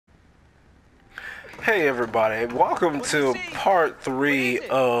Hey everybody, welcome to part 3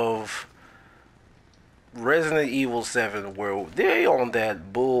 of Resident Evil 7 where they on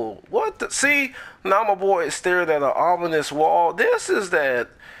that bull. What the? See, now my boy is staring at an ominous wall. This is what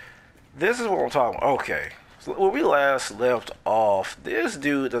I'm talking about. Okay. So when we last left off, this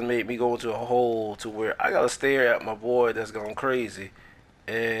dude done made me go into a hole to where I gotta stare at my boy that's going crazy.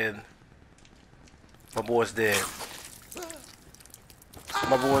 And my boy's dead.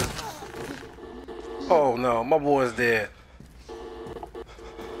 My boy's... Oh no, my boy's dead.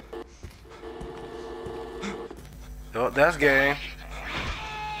 Oh, that's game.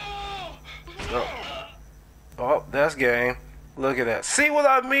 Oh, oh, that's game. Look at that. See what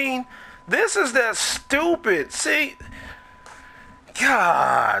I mean? This is that stupid. See?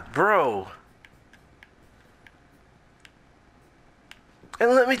 God, bro.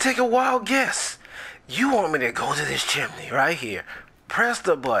 And let me take a wild guess. You want me to go to this chimney right here, press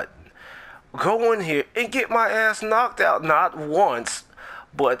the button, go in here and get my ass knocked out not once,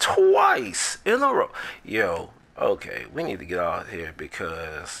 but twice in a row. Yo, okay, we need to get out of here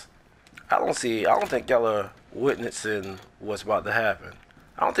because I don't think y'all are witnessing what's about to happen.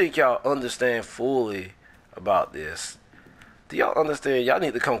 I don't think y'all understand fully about this. Do y'all understand? Y'all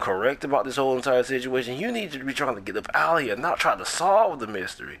need to come correct about this whole entire situation. You need to be trying to get up out of here, not try to solve the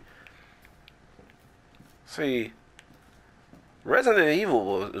mystery. See, Resident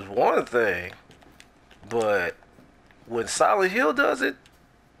Evil is one thing, but when Silent Hill does it,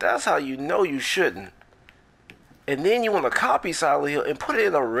 that's how you know you shouldn't. And then you want to copy Silent Hill and put it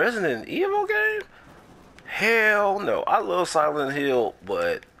in a Resident Evil game? Hell no. I love Silent Hill,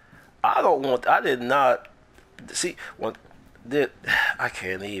 but I did not see I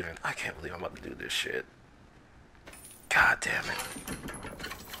can't believe I'm about to do this shit. God damn it.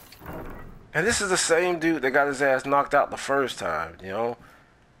 And this is the same dude that got his ass knocked out the first time, you know?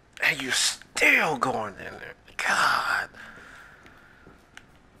 And you're still going in there. God.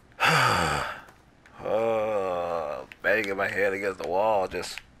 Banging my head against the wall,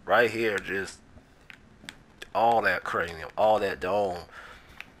 just right here, just all that cranium, all that dome.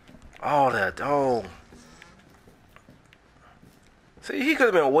 All that dome. See, he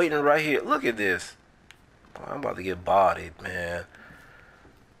could have been waiting right here. Look at this. Oh, I'm about to get bodied, man.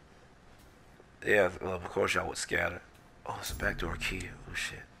 Yeah, well, of course y'all would scatter. Oh, it's a backdoor key. Oh,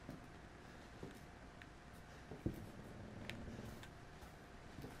 shit.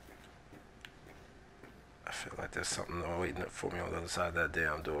 I feel like there's something waiting for me on the other side of that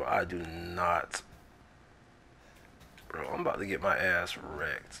damn door. I do not. Bro, I'm about to get my ass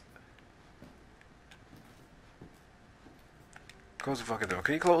wrecked. Close the fucking door.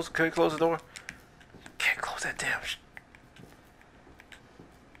 Can you close the door? Can't close that damn shit.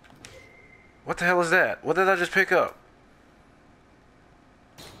 What the hell is that? What did I just pick up?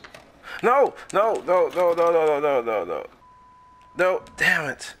 No! No, no, no, no, no, no, no, no, no. No, damn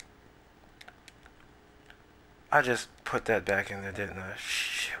it. I just put that back in there, didn't I?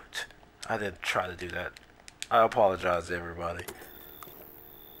 Shoot. I didn't try to do that. I apologize to everybody.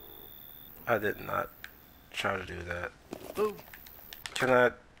 I did not try to do that. Ooh. Can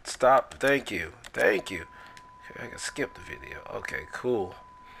I stop? Thank you. Thank you. Okay, I can skip the video. Okay, cool.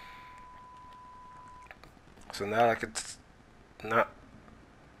 So now I can not.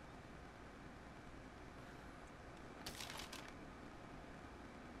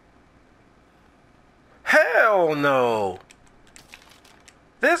 Hell no.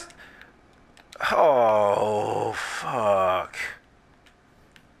 This. Oh, fuck.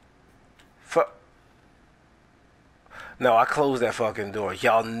 Fuck. No, I closed that fucking door.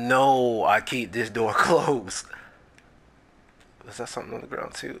 Y'all know I keep this door closed. Is that something on the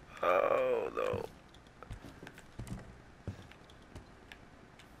ground too? Oh, no.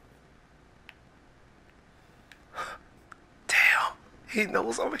 Damn. He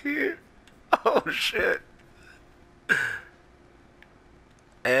knows I'm here. Oh, shit.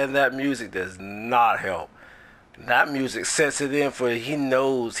 And that music does not help. That music sets it in for, he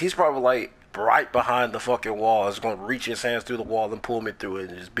knows. He's probably like right behind the fucking wall. He's going to reach his hands through the wall and pull me through it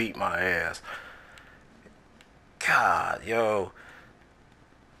and just beat my ass. God, yo.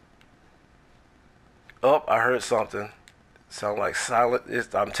 Oh, I heard something. Sound like silent.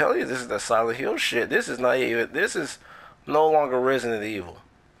 I'm telling you, this is the Silent Hill shit. This is not even, this is no longer Resident Evil.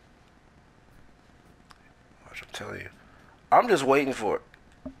 Watch, I'm telling you. I'm just waiting for it.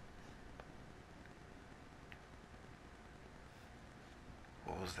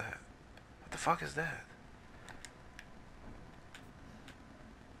 What was that? What the fuck is that?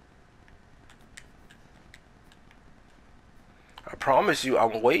 I promise you,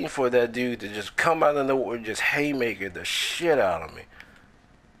 I'm waiting for that dude to just come out of nowhere and just haymaker the shit out of me.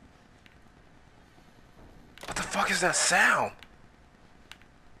 fuck is that sound?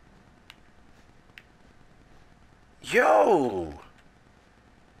 Yo!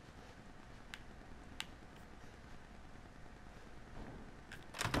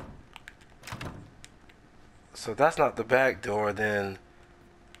 So that's not the back door then.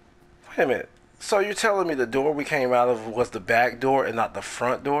 Wait a minute. So you're telling me the door we came out of was the back door and not the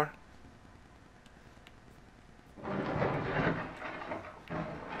front door?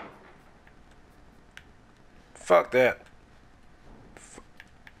 Fuck that.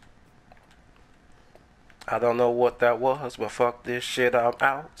 I don't know what that was, but fuck this shit, I'm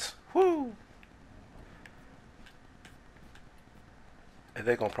out. Woo! And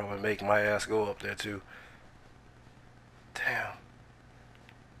they're gonna probably make my ass go up there too. Damn.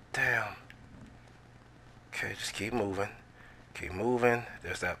 Damn. Okay, just keep moving. Keep moving.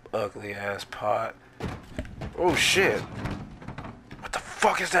 There's that ugly ass pot. Oh shit. What the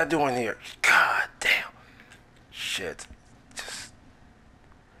fuck is that doing here? God damn. Shit. Just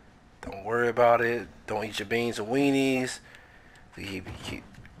don't worry about it. Don't eat your beans and weenies. Keep.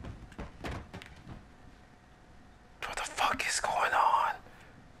 What the fuck is going on?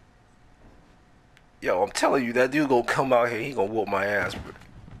 Yo, I'm telling you, that dude gonna come out here. He gonna whoop my ass.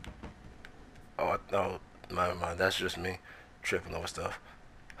 Oh no, never mind. That's just me tripping over stuff.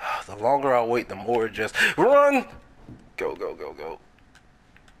 The longer I wait, the more it just run. Go, go, go, go.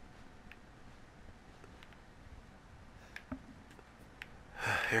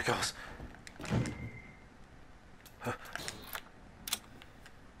 Here it goes.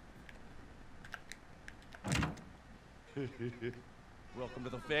 Welcome to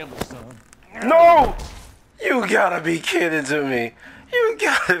the family, son. No! You gotta be kidding to me. You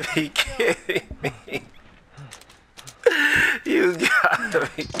gotta be kidding me. You gotta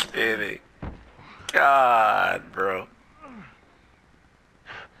be kidding. God, bro.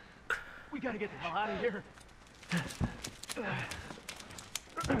 We gotta get the hell out of here.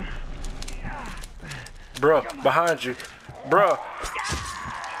 Bro, behind you. Bro.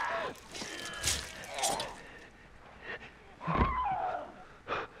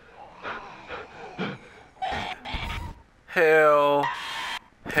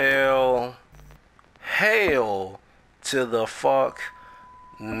 Hell to the fuck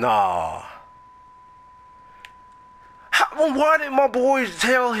nah. Why did my boy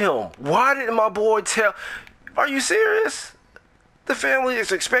tell him? Why did my boy tell? Are you serious? The family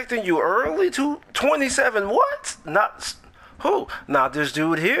is expecting you early to 27. What? Not who? Not this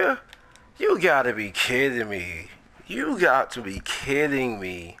dude here. You gotta be kidding me. You got to be kidding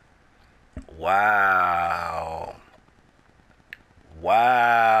me. Wow.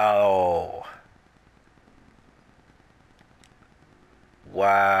 Wow.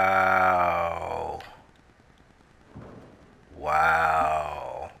 Wow.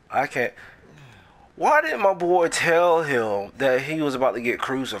 Wow. I can't. Why didn't my boy tell him that he was about to get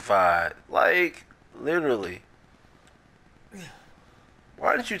crucified? Like, literally.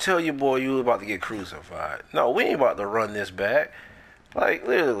 Why didn't you tell your boy you were about to get crucified? No, we ain't about to run this back. Like,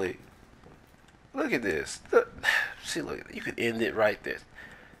 literally. Look at this. See, look, you could end it right there.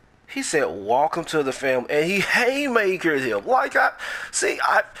 He said, "Welcome to the family," and he haymakered him. Like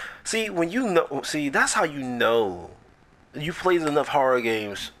see when you know. See, that's how you know. You played enough horror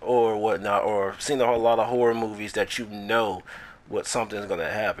games or whatnot, or seen a whole lot of horror movies that you know what something's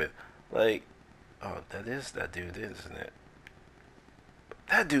gonna happen. Like, oh, that is that dude, isn't it?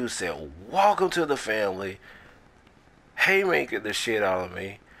 That dude said, "Welcome to the family," haymakered the shit out of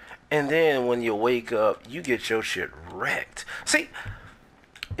me. And then when you wake up, you get your shit wrecked. See,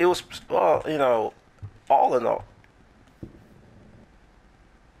 it was, well, you know, all in all.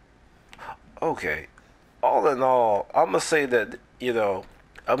 Okay. All in all, I'm going to say that, you know,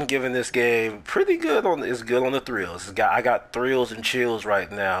 I'm giving this game pretty good on, it's good on the thrills. I got thrills and chills right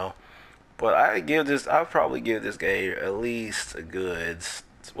now. But I'll probably give this game at least a good,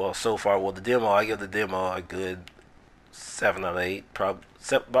 well, so far, well, the demo, I give the demo a good 7 out of 8, probably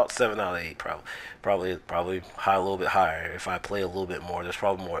about 7 out of 8, probably high, a little bit higher. If I play a little bit more, there's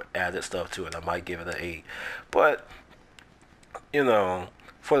probably more added stuff to it. I might give it an 8, but you know,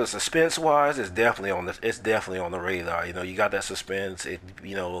 for the suspense wise, it's definitely on the radar. You know, you got that suspense. It,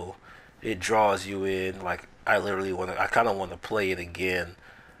 you know, it draws you in. Like I kind of want to play it again.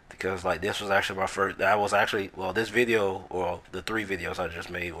 Because like this was actually my first. This video, or the 3 videos I just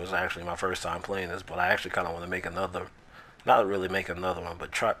made, was actually my first time playing this. But I actually kind of want to make another, not really make another one,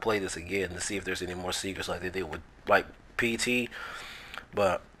 but play this again to see if there's any more secrets like they did with like PT.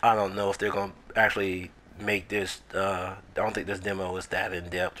 But I don't know if they're gonna actually make this. I don't think this demo is that in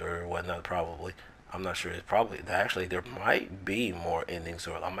depth or whatnot. Probably, I'm not sure. It's probably actually there might be more endings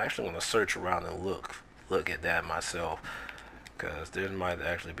to it. I'm actually gonna search around and look look at that myself, because there might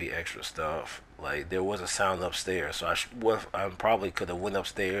actually be extra stuff. Like, there was a sound upstairs, so I probably could have went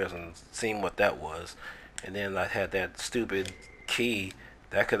upstairs and seen what that was, and then I had that stupid key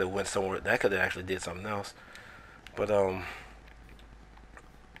that could have went somewhere. That could have actually did something else. But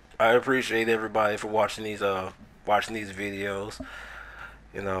I appreciate everybody for watching these videos.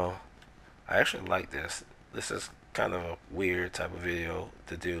 You know, I actually like this. This is kind of a weird type of video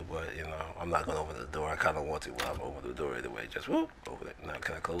to do, but you know, I'm not gonna open the door. I kind of want to, but I'm open the door anyway. Just whoop, open it. Now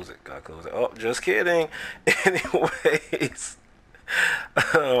can I close it? Can I close it? Oh, just kidding. Anyways,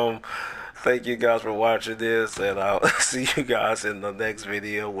 thank you guys for watching this, and I'll see you guys in the next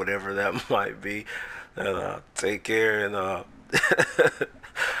video, whatever that might be. And take care, and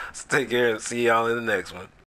take care, and see y'all in the next one.